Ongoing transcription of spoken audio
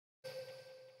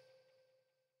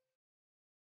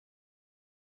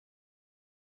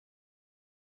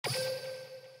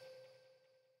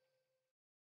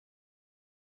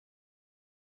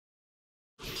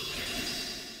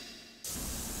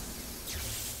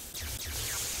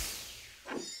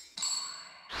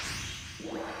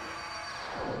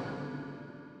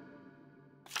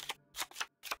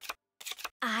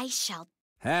shall...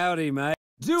 Howdy, mate.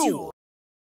 Duel!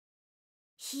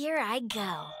 Here I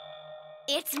go.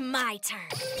 It's my turn.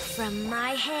 From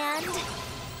my hand,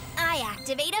 I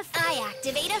activate a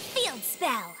field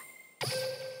spell.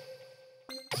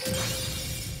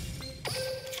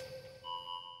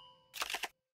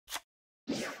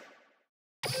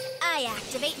 I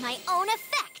activate my own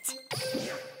effect.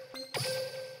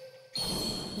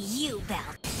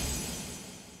 Yubel.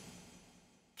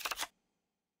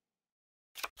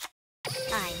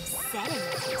 I'm setting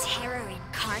the Terror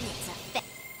Incarnate's effect.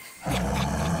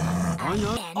 I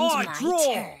know. I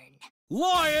draw! Turn.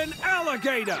 Lion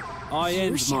Alligator! I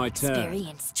end my turn.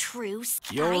 Experience true.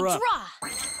 You're up. Draw.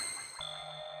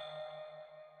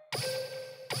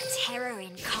 Terror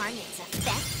Incarnate's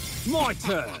effect. My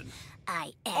turn.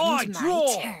 I end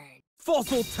my turn.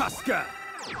 Fossil Tusker.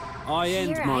 I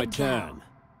end my turn.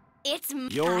 It's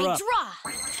You're my up.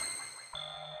 Draw.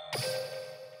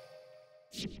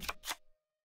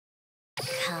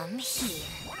 Come here.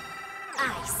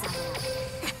 I summon.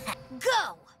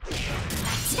 Go!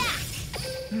 Attack!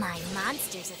 My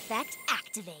monster's effect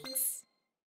activates.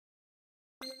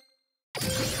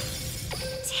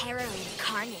 Terror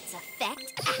Incarnate's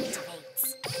effect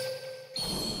activates.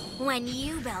 When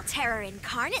Yubel Terror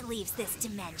Incarnate leaves this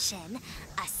dimension,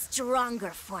 a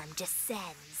stronger form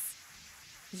descends.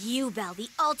 Yubel, the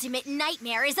ultimate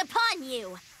nightmare, is upon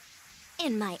you!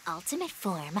 In my ultimate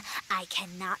form, I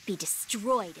cannot be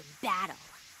destroyed in battle.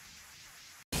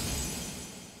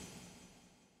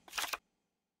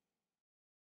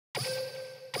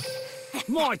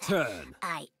 My turn.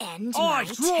 I end my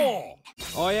turn. I draw.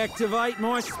 Turn. I activate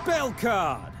my spell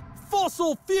card.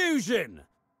 Fossil Fusion.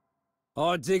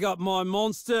 I dig up my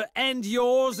monster and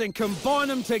yours and combine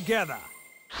them together.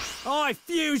 I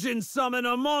fusion summon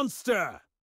a monster.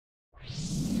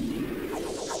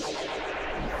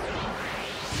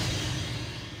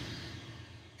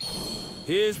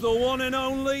 Here's the one and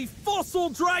only Fossil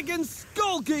Dragon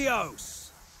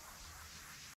Yugioh!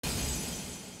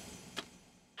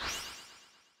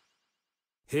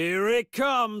 Here it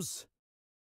comes!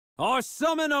 I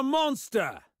summon a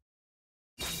monster!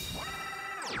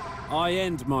 I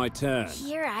end my turn.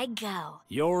 Here I go.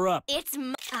 You're up. It's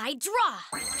I draw.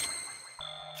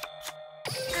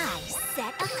 I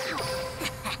set a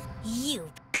card. You.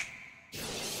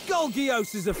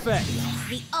 Yugioh's effect.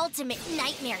 The ultimate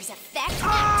nightmare's effect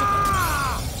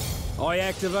activates. I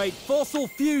activate Fossil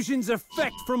Fusion's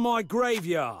effect from my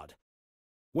graveyard.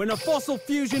 When a Fossil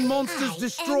Fusion monster's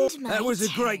destroyed... That was a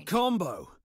great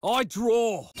combo. I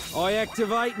draw. I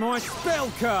activate my spell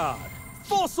card.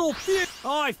 Fossil Fusion...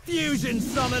 I fusion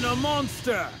summon a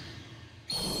monster.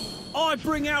 I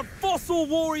bring out Fossil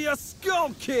Warrior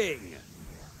Skull King.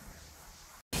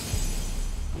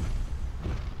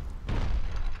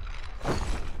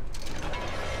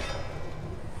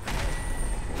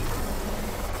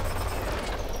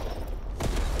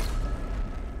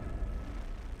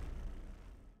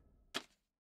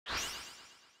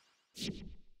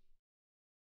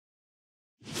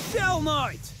 Shell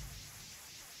Knight!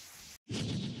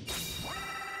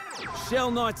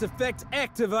 Shell Knight's effect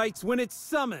activates when it's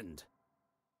summoned.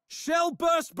 Shell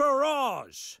Burst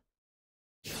Barrage!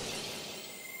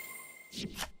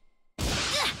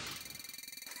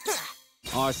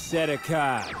 I set a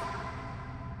card.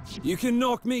 You can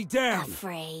knock me down,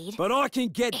 Afraid? but I can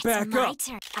get back up.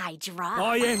 Turn. I draw.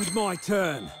 I end my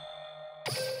turn.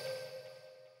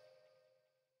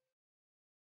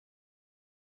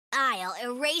 I'll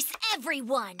erase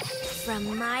everyone.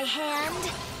 From my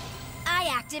hand, I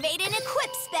activate an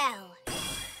equip spell.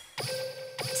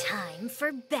 Time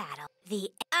for battle.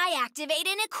 I activate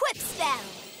an equip spell.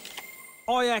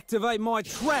 I activate my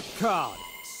trap card,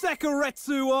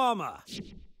 Sakuretsu Armor.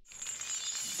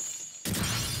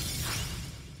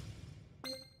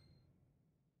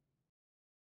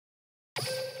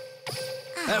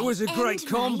 That was a great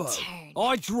combo.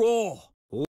 I draw.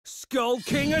 Skull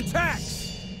King attacks.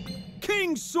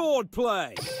 King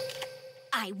Swordplay!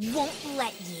 I won't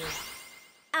let you.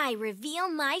 I reveal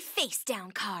my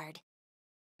face-down card.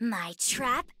 My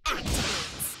trap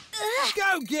activates.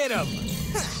 Go get him!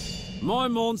 My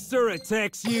monster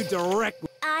attacks you directly.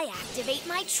 I activate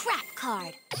my trap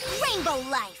card. Rainbow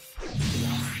Life!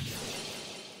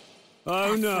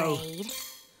 Oh no.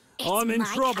 I'm in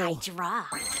trouble. I draw.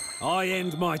 I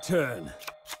end my turn.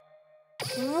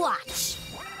 Watch.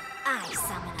 I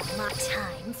summon a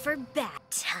time for bed.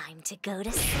 Time to go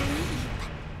to sleep.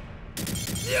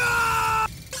 Yeah!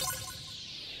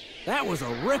 That was a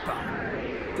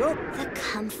ripper. Good. The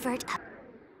comfort of